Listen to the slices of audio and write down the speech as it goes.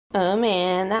Oh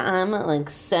man, that omelet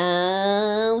looks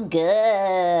so good.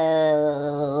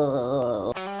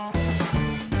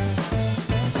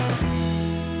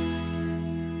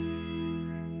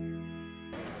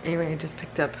 Anyway, I just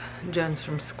picked up Jones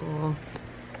from school.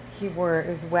 He wore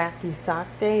his wacky sock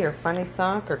day or funny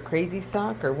sock or crazy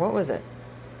sock or what was it?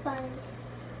 Funny.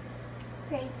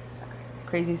 Crazy sock.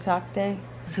 Crazy sock day.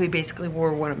 So he basically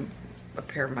wore a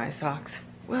pair of my socks.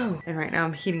 Whoa. And right now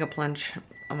I'm heating up lunch.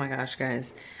 Oh my gosh,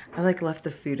 guys. I like left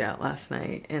the food out last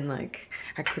night and like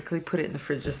I quickly put it in the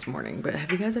fridge this morning. But have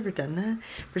you guys ever done that?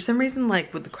 For some reason,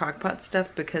 like with the crock pot stuff,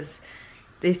 because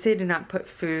they say to not put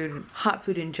food, hot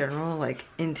food in general, like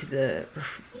into the,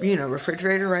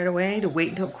 refrigerator right away, to wait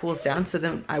until it cools down. So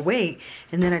then I wait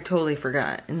and then I totally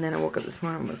forgot. And then I woke up this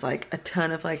morning and was like a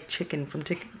ton of like chicken from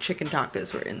chicken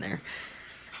tacos were in there.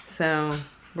 So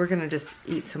we're gonna just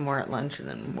eat some more at lunch and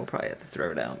then we'll probably have to throw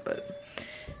it out. But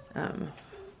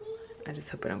I just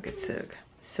hope I don't get sick.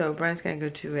 So Brian's gonna go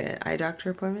to an eye doctor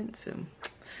appointment, so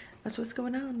that's what's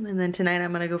going on. And then tonight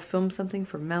I'm gonna go film something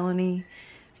for Melanie,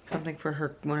 something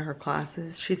for one of her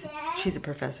classes. She's a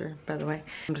professor, by the way.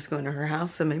 I'm just going to her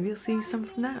house, so maybe you'll see some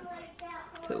from that.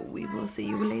 So we will see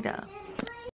you later.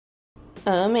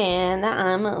 Oh man, that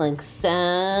omelet looks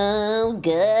so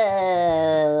good.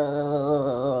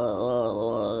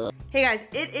 Hey guys,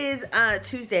 it is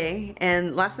Tuesday,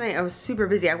 and last night I was super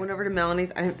busy. I went over to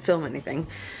Melanie's. I didn't film anything,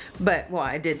 but, well,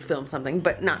 I did film something,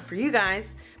 but not for you guys.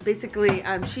 Basically,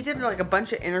 she did like a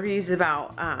bunch of interviews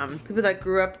about people that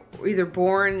grew up either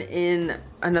born in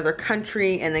another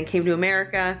country and then came to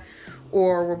America,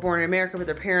 or were born in America but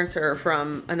their parents are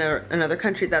from another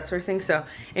country, that sort of thing. So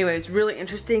anyway, it was really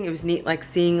interesting. It was neat, like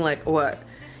seeing like what,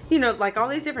 like all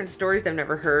these different stories I've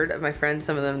never heard of my friends.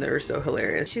 Some of them, they were so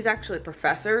hilarious. She's actually a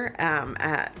professor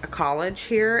at a college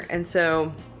here, and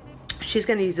so she's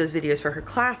gonna use those videos for her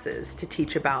classes to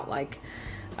teach about like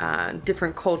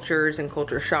different cultures and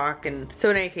culture shock. And so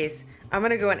in any case, I'm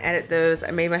gonna go and edit those.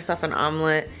 I made myself an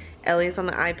omelet. Ellie's on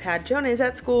the iPad. Jonah is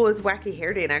at school. It's wacky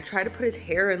hair day, and I tried to put his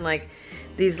hair in like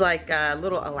these like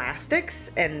little elastics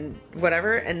and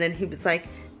whatever, and then he was like,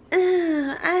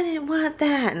 I didn't want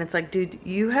that. And it's like, dude,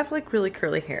 you have like really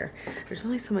curly hair. There's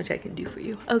only so much I can do for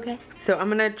you, okay? So I'm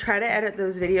gonna try to edit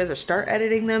those videos, or start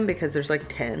editing them, because there's like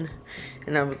 10.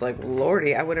 And I was like,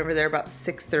 lordy, I went over there about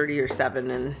 6:30 or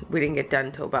 7, and we didn't get done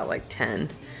until about like 10.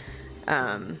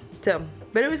 But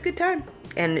it was a good time.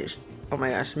 And oh my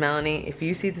gosh, Melanie, if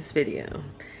you see this video,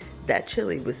 that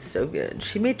chili was so good.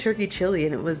 She made turkey chili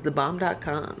and it was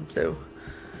thebomb.com. So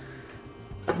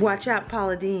watch out,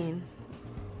 Paula Dean.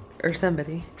 Or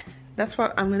somebody. That's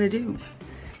what I'm gonna do.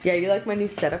 Yeah, you like my new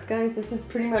setup, guys? This is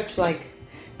pretty much like,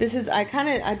 I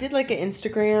did like an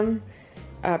Instagram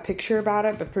picture about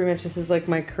it, but pretty much this is like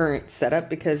my current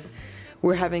setup, because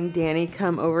we're having Danny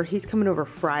come over. He's coming over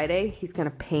Friday. He's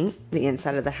gonna paint the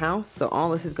inside of the house, so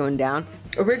all this is going down.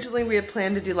 Originally, we had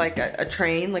planned to do like a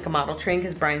train, like a model train,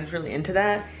 because Brian's really into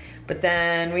that. But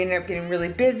then we ended up getting really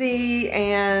busy,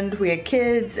 and we had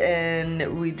kids,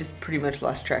 and we just pretty much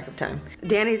lost track of time.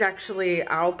 Danny's actually,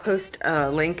 I'll post a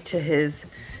link to his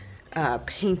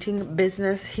painting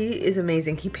business. He is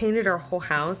amazing. He painted our whole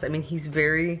house. I mean,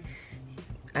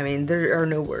 there are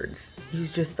no words.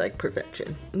 He's just like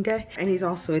perfection, okay? And he's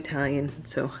also Italian,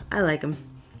 so I like him.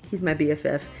 He's my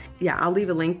BFF. Yeah, I'll leave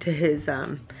a link to his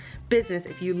business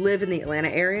if you live in the Atlanta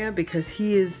area, because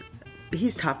he's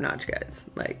top notch, guys,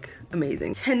 like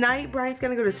amazing. Tonight, Brian's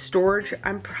gonna go to storage.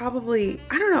 I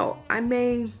don't know, I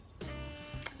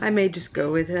may just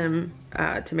go with him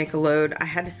to make a load. I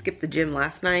had to skip the gym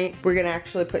last night. We're gonna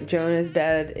actually put Jonah's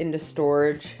bed into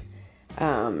storage.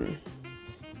 I'm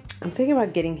thinking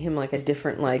about getting him like a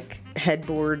different like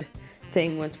headboard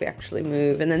thing once we actually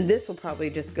move. And then this will probably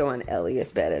just go on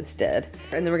Ellie's bed instead.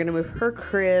 And then we're gonna move her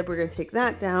crib. We're gonna take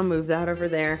that down, move that over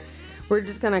there. We're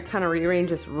just gonna kind of rearrange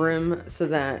this room so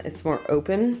that it's more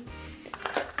open.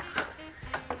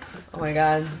 Oh my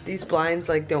God, these blinds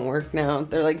like don't work now.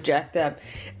 They're like jacked up.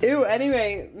 Ew,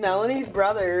 anyway, Melanie's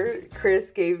brother, Chris,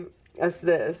 gave us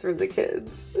this for the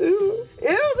kids. Ooh,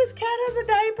 ew, this cat has a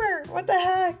diaper. What the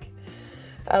heck?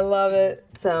 I love it.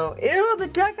 So, ew, the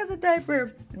duck has a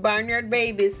diaper. Barnyard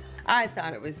babies. I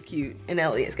thought it was cute, and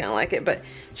Ellie is gonna like it, but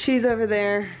she's over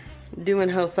there doing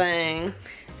her thing.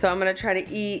 So I'm gonna try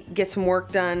to eat, get some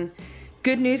work done.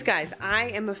 Good news, guys, I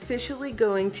am officially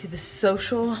going to the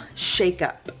Social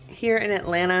Shakeup here in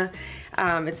Atlanta.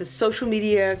 It's a social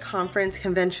media conference,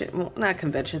 convention, well, not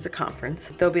convention, it's a conference.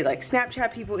 There'll be like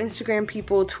Snapchat people, Instagram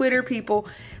people, Twitter people,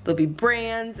 there'll be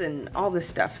brands and all this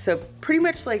stuff. So pretty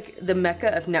much like the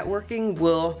mecca of networking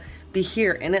will be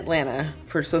here in Atlanta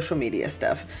for social media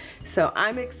stuff. So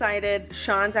I'm excited.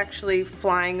 Sean's actually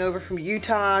flying over from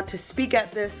Utah to speak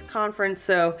at this conference,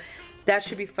 so that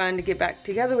should be fun to get back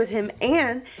together with him.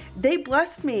 And they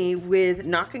blessed me with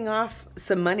knocking off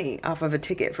some money off of a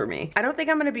ticket for me. I don't think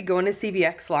I'm gonna be going to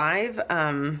CVX Live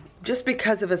just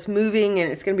because of us moving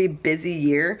and it's gonna be a busy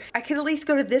year. I could at least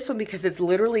go to this one because it's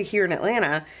literally here in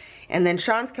Atlanta. And then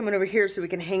Sean's coming over here so we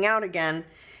can hang out again.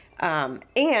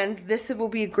 And this will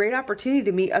be a great opportunity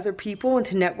to meet other people and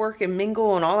to network and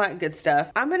mingle and all that good stuff.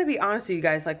 I'm gonna be honest with you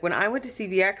guys, like when I went to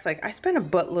CVX, like I spent a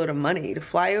buttload of money to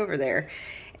fly over there.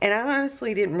 And I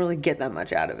honestly didn't really get that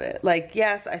much out of it. Like,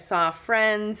 yes, I saw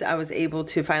friends, I was able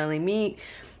to finally meet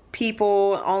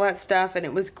people, all that stuff, and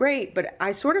it was great, but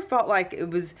I sort of felt like it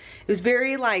was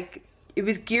very like, it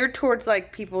was geared towards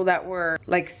like people that were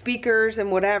like speakers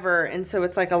and whatever, and so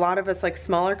it's like a lot of us like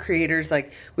smaller creators,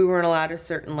 like we weren't allowed to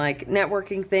certain like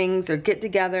networking things or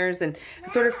get-togethers, and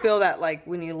I sort of feel that like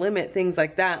when you limit things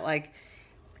like that, like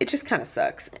it just kind of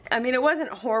sucks. I mean, it wasn't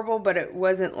horrible, but it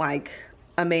wasn't like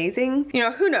amazing. You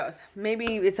know, who knows?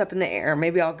 Maybe it's up in the air.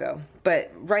 Maybe I'll go.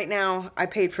 But right now, I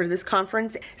paid for this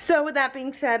conference. So with that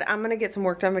being said, I'm gonna get some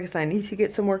work done because I need to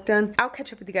get some work done. I'll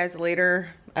catch up with you guys later.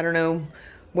 I don't know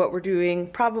what we're doing.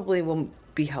 Probably will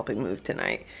be helping move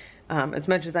tonight. As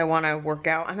much as I want to work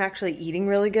out, I'm actually eating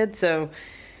really good. So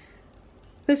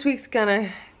this week's gonna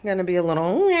be a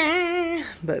little,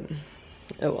 but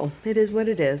oh well, it is what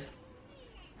it is.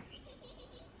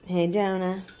 Hey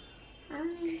Jonah.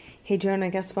 Hey Jonah,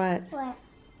 guess what? What?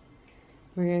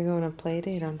 We're gonna go on a play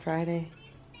date on Friday.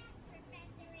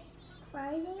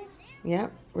 Friday?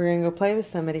 Yep, we're gonna go play with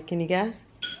somebody. Can you guess?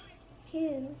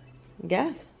 Who?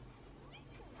 Guess?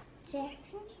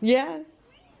 Jackson? Yes.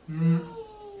 You're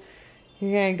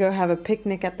gonna go have a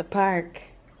picnic at the park.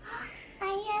 I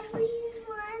always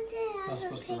wanted to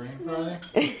have a picnic.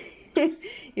 Friday?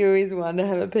 You always want to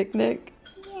have a picnic?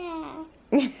 Yeah.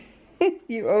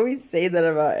 You always say that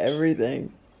about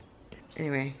everything.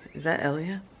 Anyway, is that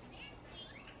Elia?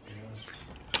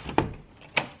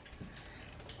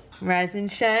 Rise and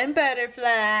shine,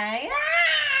 butterfly.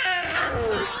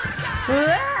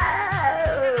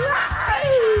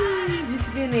 You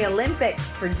should be in the Olympics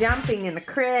for jumping in a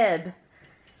crib.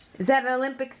 Is that an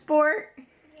Olympic sport?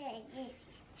 Yeah.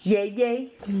 Yay,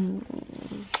 yay.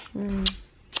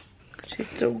 She's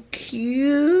so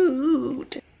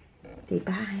cute. Say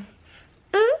bye.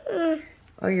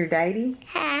 Oh, you're Leighty?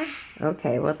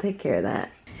 Okay, we'll take care of that.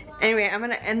 Anyway, I'm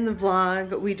gonna end the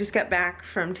vlog. We just got back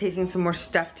from taking some more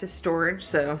stuff to storage,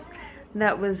 so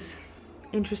that was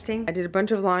interesting. I did a bunch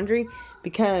of laundry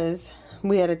because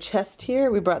we had a chest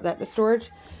here. We brought that to storage.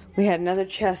 We had another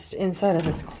chest inside of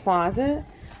this closet.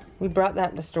 We brought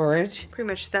that to storage. Pretty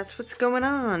much that's what's going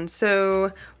on.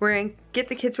 So we're gonna get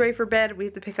the kids ready for bed. We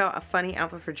have to pick out a funny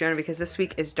outfit for Jonah because this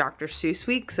week is Dr. Seuss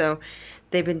week. So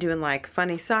they've been doing like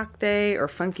funny sock day or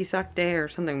funky sock day or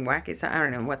something wacky sock. I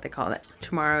don't know what they call it.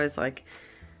 Tomorrow is like,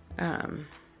 I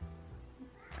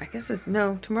guess it's,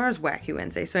 no, tomorrow's Wacky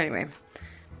Wednesday. So anyway,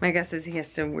 my guess is he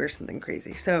has to wear something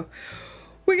crazy. So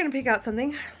we're gonna pick out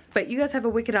something. But you guys have a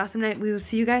wicked awesome night. We will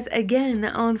see you guys again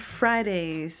on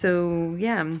Friday. So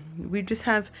yeah, we just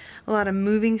have a lot of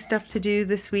moving stuff to do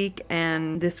this week.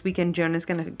 And this weekend, Jonah's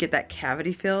gonna get that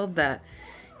cavity filled that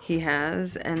he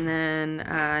has. And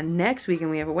then next weekend,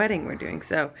 we have a wedding we're doing.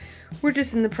 So we're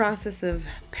just in the process of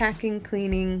packing,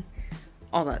 cleaning,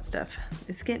 all that stuff.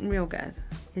 It's getting real, guys.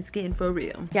 It's getting for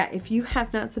real. Yeah, if you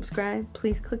have not subscribed,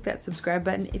 please click that subscribe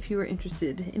button if you are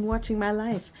interested in watching my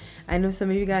life. I know some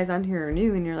of you guys on here are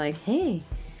new and you're like, hey,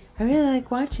 I really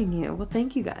like watching you. Well,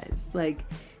 thank you guys. Like,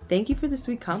 thank you for the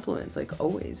sweet compliments, like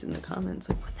always in the comments.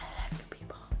 Like, what the heck,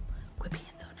 people? Quit being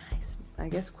so nice. I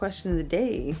guess question of the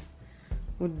day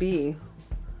would be,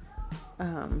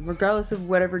 regardless of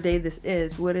whatever day this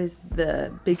is, what is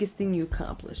the biggest thing you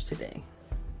accomplished today?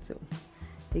 So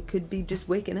it could be just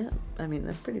waking up. I mean,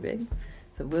 that's pretty big.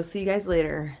 So we'll see you guys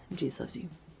later. Jesus loves you.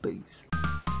 Peace.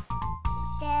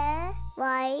 The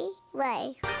right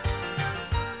way.